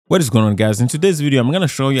What is going on, guys? In today's video, I'm going to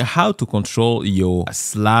show you how to control your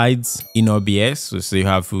slides in OBS. So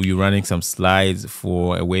you're running some slides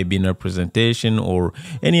for a webinar presentation or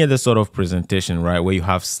any other sort of presentation, right? Where you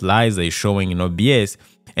have slides that you're showing in OBS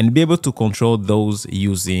and be able to control those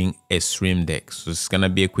using a Stream Deck. So it's going to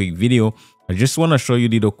be a quick video. I just want to show you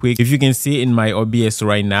a little quick. If you can see in my OBS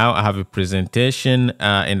right now, I have a presentation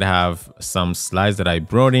and I have some slides that I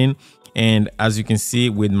brought in. And as you can see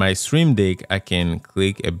with my Stream Deck, I can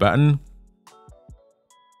click a button.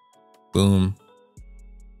 Boom,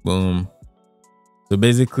 boom. So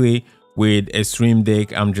basically with a Stream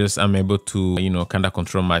Deck, I'm able to, kind of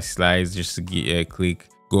control my slides, just to click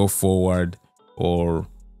go forward or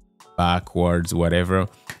backwards, whatever,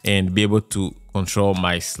 and be able to control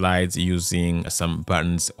my slides using some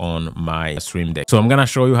buttons on my Stream Deck. So I'm going to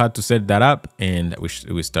show you how to set that up, and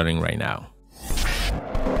we're starting right now.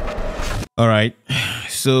 All right,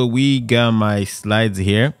 so we got my slides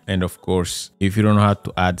here, and of course, if you don't know how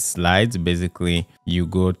to add slides, basically you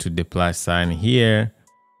go to the plus sign here,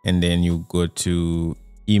 and then you go to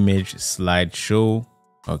image slideshow,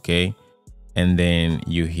 okay, and then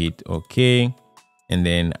you hit okay, and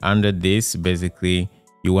then under this, basically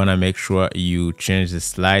you want to make sure you change the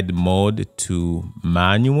slide mode to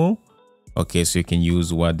manual, okay, so you can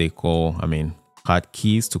use what they call,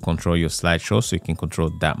 hotkeys to control your slideshow, so you can control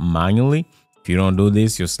that manually. If you don't do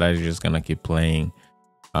this, your slides are just gonna keep playing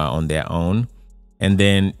on their own. And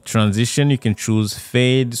then transition, you can choose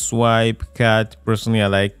fade, swipe, cut. Personally, I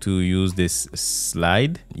like to use this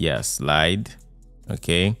slide. Yeah, slide.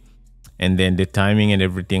 Okay. And then the timing and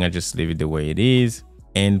everything, I just leave it the way it is.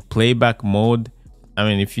 And playback mode,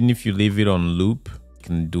 even if you leave it on loop, you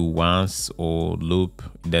can do once or loop,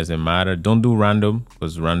 it doesn't matter. Don't do random,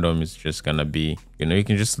 because random is just gonna be, you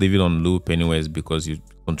can just leave it on loop anyways, because you're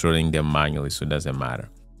controlling them manually, so it doesn't matter.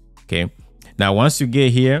 Okay, now once you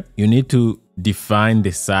get here, you need to define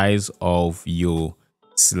the size of your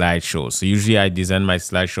slideshow. So usually I design my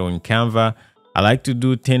slideshow in Canva. I like to do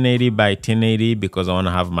 1080 by 1080 because I want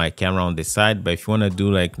to have my camera on the side, but if you want to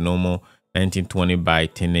do like normal 1920 by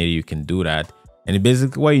 1080, you can do that. And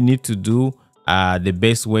basically what you need to do, the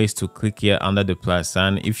best way is to click here under the plus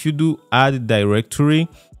sign. If you do add directory,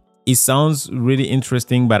 it sounds really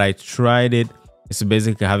interesting, but I tried it. It's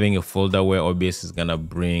basically having a folder where OBS is gonna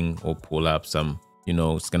bring or pull up some,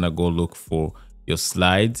 it's gonna go look for your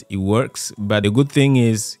slides. It works, but the good thing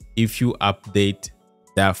is if you update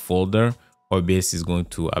that folder, OBS is going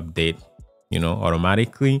to update,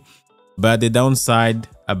 automatically. But the downside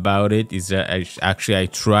about it is that I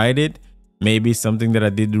tried it. Maybe something that I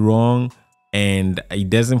did wrong, and it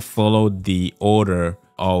doesn't follow the order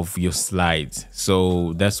of your slides.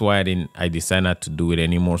 So that's why I decided not to do it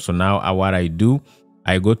anymore. So now what I do,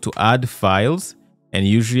 I go to add files, and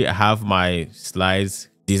usually I have my slides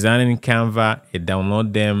designed in Canva. I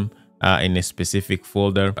download them in a specific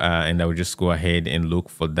folder, and I will just go ahead and look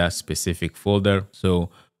for that specific folder. So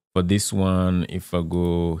for this one, if I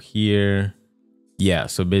go here, yeah,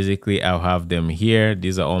 so basically I'll have them here.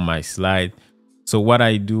 These are all my slides. So what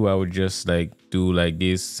I do, I would just do like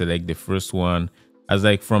this, select the first one as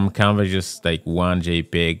from Canva, just 1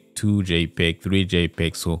 JPEG, 2 JPEG, 3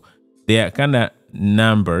 JPEG. So they are kind of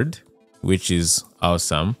numbered, which is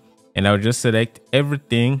awesome. And I'll just select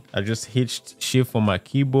everything. I just hit shift on my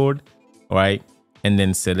keyboard, right? And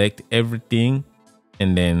then select everything,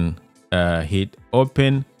 and then hit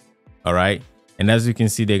open, all right? And as you can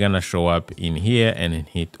see, they're gonna show up in here, and then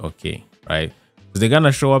hit OK, right? So they're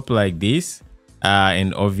gonna show up like this.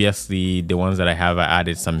 And obviously the ones that I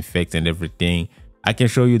added some effects and everything. I can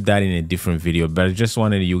show you that in a different video, but I just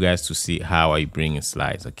wanted you guys to see how I bring in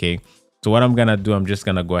slides. Okay, so what I'm gonna do, I'm just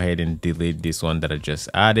gonna go ahead and delete this one that I just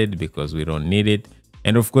added because we don't need it.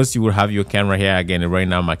 And of course you will have your camera here. Again, right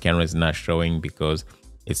now my camera is not showing because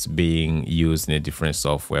it's being used in a different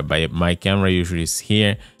software, but my camera usually is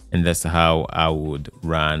here, and that's how I would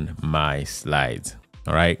run my slides.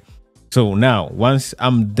 All right, so now once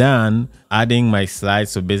I'm done adding my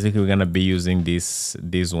slides, so basically we're gonna be using these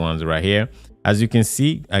ones right here. As you can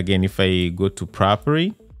see, again, if I go to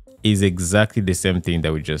property, is exactly the same thing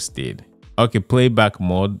that we just did. Okay, playback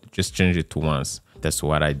mode, just change it to once. That's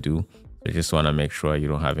what I do. I just want to make sure you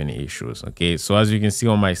don't have any issues. Okay, so as you can see,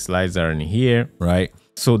 all my slides are in here, right?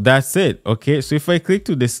 So that's it. Okay, so if I click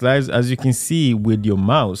to the slides, as you can see with your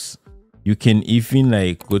mouse, you can even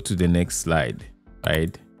go to the next slide,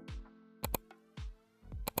 right?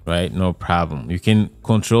 Right, no problem. You can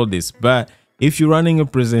control this, but if you're running a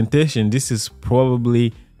presentation, this is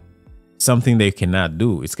probably something that you cannot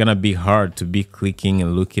do. It's gonna be hard to be clicking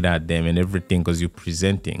and looking at them and everything because you're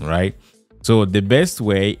presenting, right? So the best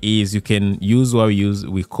way is you can use what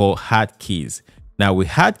we call hotkeys. Now with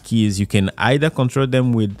hotkeys, you can either control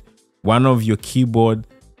them with one of your keyboard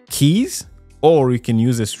keys, or you can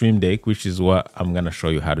use a Stream Deck, which is what I'm gonna show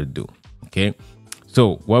you how to do. Okay.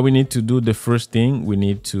 So what we need to do, the first thing we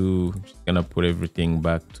need to, just gonna put everything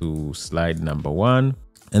back to slide number 1.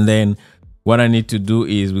 And then what I need to do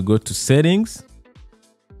is we go to settings,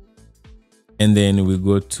 and then we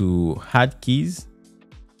go to hotkeys.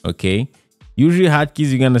 Okay. Usually hotkeys,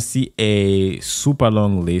 you're gonna see a super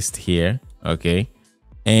long list here. Okay.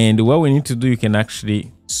 And what we need to do, you can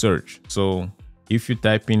actually search. So if you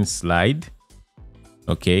type in slide,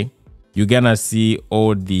 okay, you're gonna see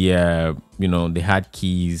all the you know, the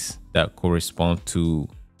hotkeys that correspond to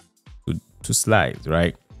slides,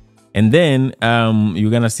 right? And then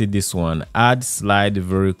you're gonna see this one, add slide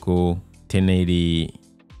vertical 1080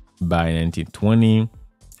 by 1920,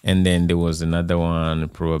 and then there was another one,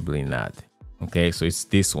 probably not. Okay, so it's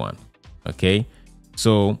this one. Okay,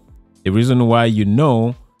 so the reason why, you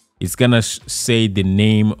know, it's gonna say the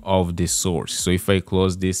name of the source. So if I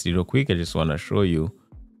close this real quick, I just want to show you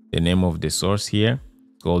the name of the source here,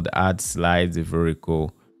 called add slides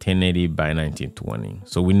vertical 1080 by 1920.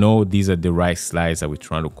 So we know these are the right slides that we're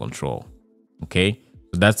trying to control. Okay,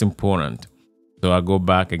 so that's important. So I go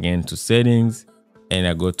back again to settings, and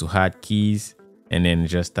I go to hotkeys, and then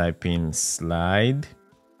just type in slide,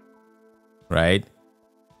 right?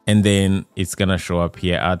 And then it's gonna show up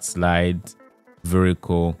here, add slide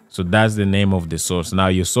vertical. So that's the name of the source. Now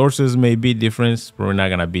your sources may be different, it's probably not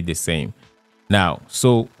gonna be the same. Now,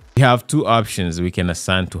 so we have two options we can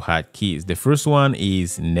assign to hotkeys. The first one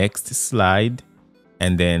is next slide,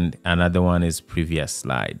 and then another one is previous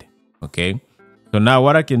slide. Okay, so now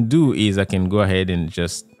what I can do is I can go ahead and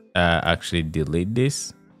just actually delete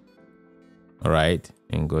this. All right,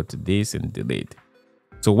 and go to this and delete.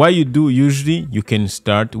 So what you do, usually you can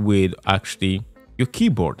start with actually your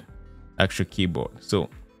keyboard, actual keyboard. So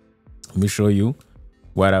let me show you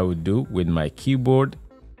what I would do with my keyboard.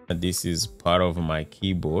 This is part of my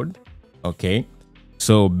keyboard. Okay,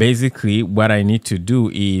 so basically what I need to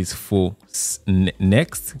do is for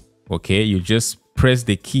next, okay, you just press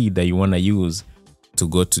the key that you want to use to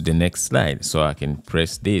go to the next slide. So I can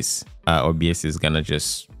press this. OBS is gonna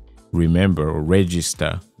just remember or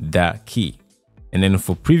register that key. And then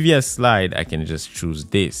for previous slide, I can just choose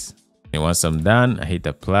this. And once I'm done, I hit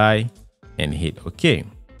apply and hit OK,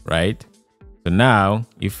 right? So now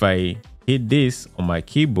if I hit this on my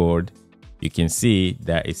keyboard, you can see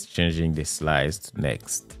that it's changing the slides to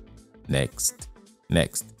next, next,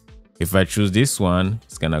 next. If I choose this one,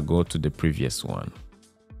 it's gonna go to the previous one,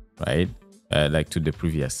 right? Like to the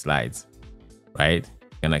previous slides, right?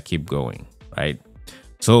 Gonna keep going, right?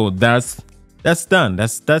 So that's done.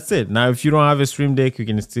 That's it. Now, if you don't have a Stream Deck, you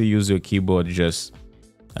can still use your keyboard just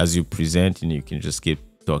as you present, and you can just keep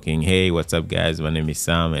talking. Hey, what's up, guys? My name is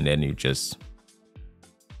Sam, and then you just,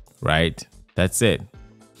 right? That's it.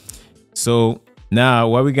 So now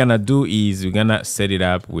what we're gonna do is we're gonna set it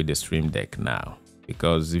up with the Stream Deck now,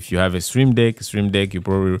 because if you have a Stream Deck, you're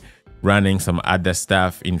probably running some other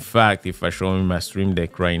stuff. In fact, if I show you my Stream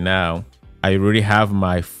Deck right now, I already have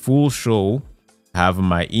my full show. I have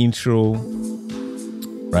my intro,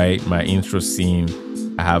 right? My intro scene.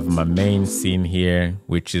 I have my main scene here,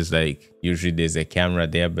 which is like, usually there's a camera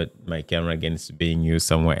there, but my camera again is being used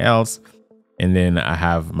somewhere else. And then I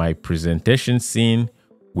have my presentation scene,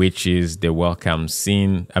 which is the welcome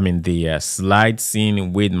scene. I mean, the slide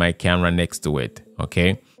scene with my camera next to it.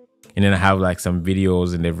 Okay. And then I have like some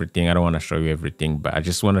videos and everything. I don't want to show you everything, but I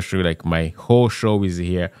just want to show you like my whole show is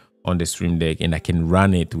here on the Stream Deck, and I can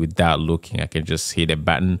run it without looking. I can just hit a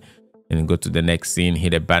button and go to the next scene,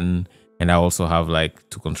 hit a button. And I also have like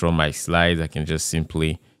to control my slides. I can just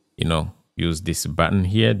simply, you know, use this button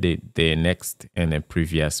here, the next and the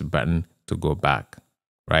previous button to go back,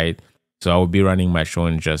 right? So I will be running my show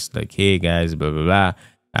and just like, hey guys, blah, blah,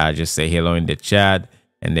 blah. Just say hello in the chat.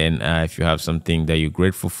 And then if you have something that you're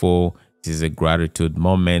grateful for, this is a gratitude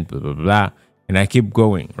moment, blah, blah, blah. And I keep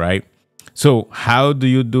going, right? So how do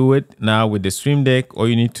you do it now with the Stream Deck? All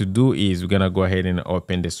you need to do is we're going to go ahead and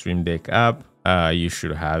open the Stream Deck app. You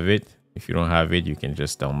should have it. If you don't have it, you can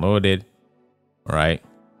just download it. All right.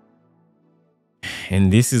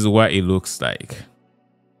 And this is what it looks like.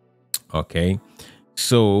 Okay.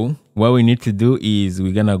 So what we need to do is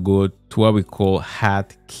we're going to go to what we call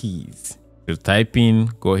hotkeys. So type in,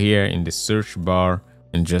 go here in the search bar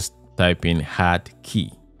and just type in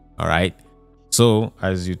hotkey. All right. So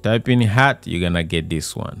as you type in hot, you're going to get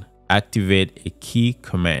this one. Activate a key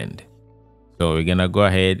command. So we're going to go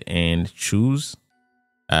ahead and choose.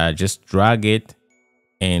 Just drag it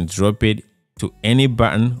and drop it to any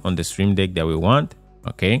button on the Stream Deck that we want.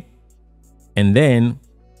 Okay. And then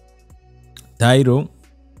title,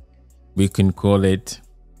 we can call it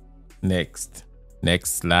next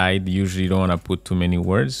slide. Usually you don't want to put too many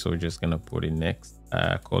words, so we're just gonna put it next,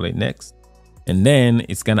 call it next. And then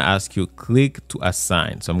it's gonna ask you click to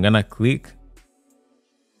assign. So I'm gonna click.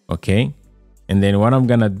 Okay. And then what I'm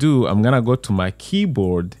gonna do, I'm gonna go to my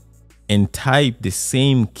keyboard and type the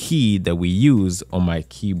same key that we use on my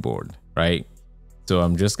keyboard, right? So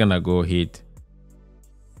I'm just gonna go hit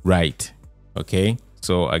right. Okay.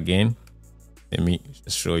 So again, let me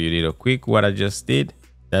just show you real quick what I just did.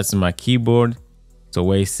 That's my keyboard. So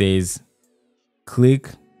where it says click,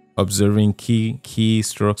 observing key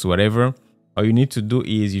strokes, whatever, all you need to do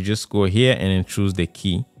is you just go here and then choose the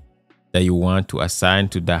key that you want to assign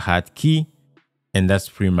to the hotkey. And that's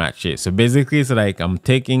pretty much it. So basically it's like I'm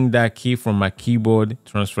taking that key from my keyboard,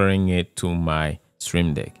 transferring it to my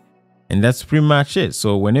Stream Deck. And that's pretty much it.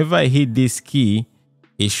 So whenever I hit this key,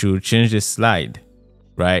 it should change the slide,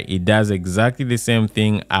 right? It does exactly the same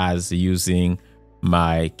thing as using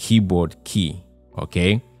my keyboard key.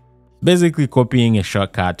 Okay. Basically copying a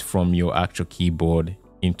shortcut from your actual keyboard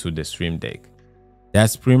into the Stream Deck.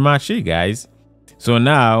 That's pretty much it, guys. So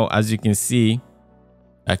now, as you can see,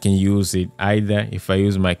 I can use it either if I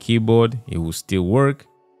use my keyboard, it will still work,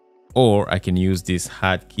 or I can use this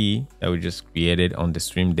hotkey that we just created on the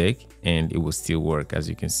Stream Deck and it will still work. As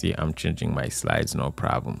you can see, I'm changing my slides, no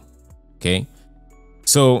problem. Okay.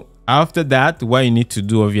 So after that, what you need to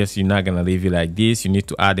do, obviously, you're not going to leave it like this. You need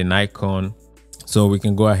to add an icon. So we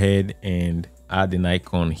can go ahead and add an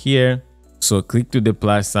icon here. So click to the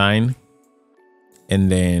plus sign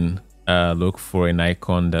and then look for an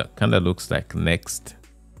icon that kind of looks like next.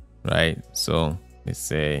 Right, so let's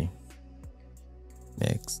say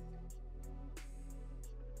next.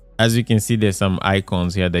 As you can see, there's some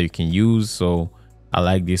icons here that you can use. So I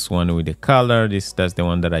like this one with the color. That's the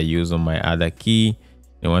one that I use on my other key.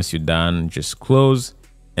 And once you're done, just close.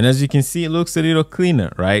 And as you can see, it looks a little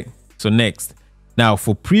cleaner, right? So next, now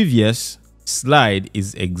for previous slide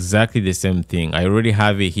is exactly the same thing. I already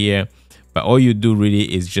have it here, but all you do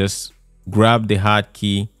really is just grab the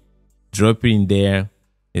hotkey, drop it in there.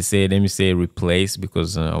 Let me say replace,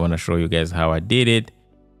 because I want to show you guys how I did it.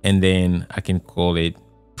 And then I can call it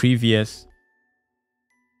previous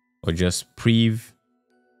or just prev,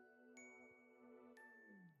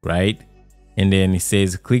 right? And then it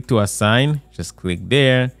says click to assign, just click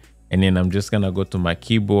there. And then I'm just going to go to my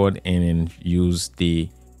keyboard and then use the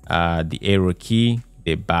arrow key,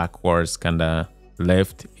 the backwards kind of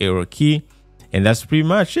left arrow key. And that's pretty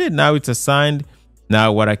much it. Now it's assigned.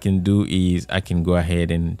 Now what I can do is I can go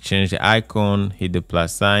ahead and change the icon, hit the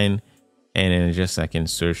plus sign, and then just I can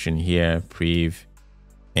search in here, prev,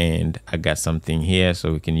 and I got something here,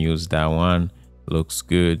 so we can use that one. Looks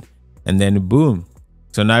good. And then boom.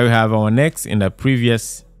 So now we have our next in the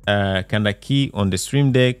previous kind of key on the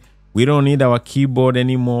Stream Deck. We don't need our keyboard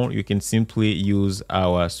anymore. You can simply use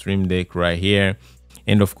our Stream Deck right here.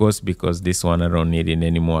 And of course, because this one I don't need it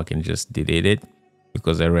anymore, I can just delete it,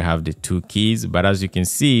 because I already have the two keys. But as you can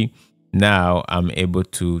see, now I'm able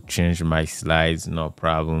to change my slides, no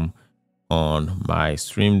problem, on my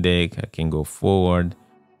Stream Deck. I can go forward,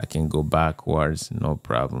 I can go backwards, no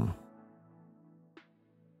problem,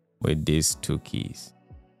 with these two keys.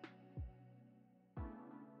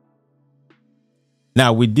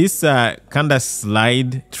 Now with this kind of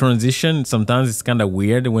slide transition, sometimes it's kind of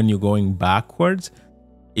weird when you're going backwards.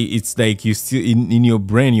 It's like you still in your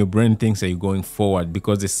brain thinks that you're going forward,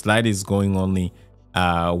 because the slide is going only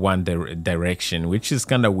one direction, which is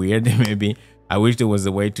kind of weird. Maybe I wish there was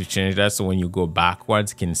a way to change that, so when you go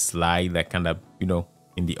backwards, it can slide like kind of, you know,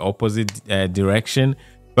 in the opposite direction.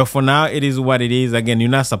 But for now, it is what it is. Again, you're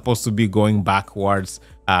not supposed to be going backwards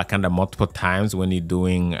kind of multiple times when you're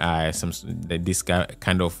doing this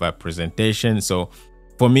kind of presentation. So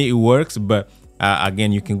for me, it works. But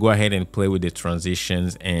again, you can go ahead and play with the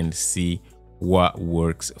transitions and see what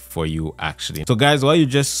works for you actually. So guys, what you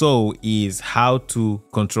just saw is how to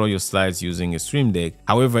control your slides using a Stream Deck.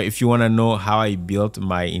 However, if you want to know how I built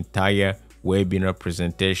my entire webinar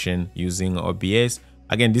presentation using OBS,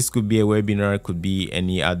 again, this could be a webinar, it could be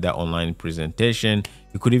any other online presentation,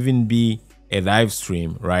 it could even be a live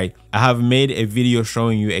stream, right? I have made a video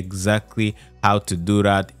showing you exactly how to do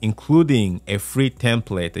that, including a free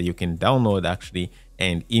template that you can download actually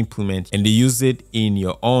and implement and use it in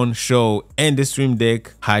your own show. And the Stream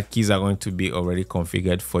Deck hotkeys are going to be already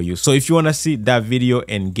configured for you. So if you want to see that video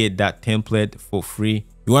and get that template for free,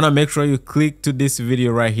 you want to make sure you click to this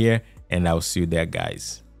video right here, and I'll see you there,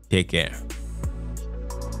 guys. Take care.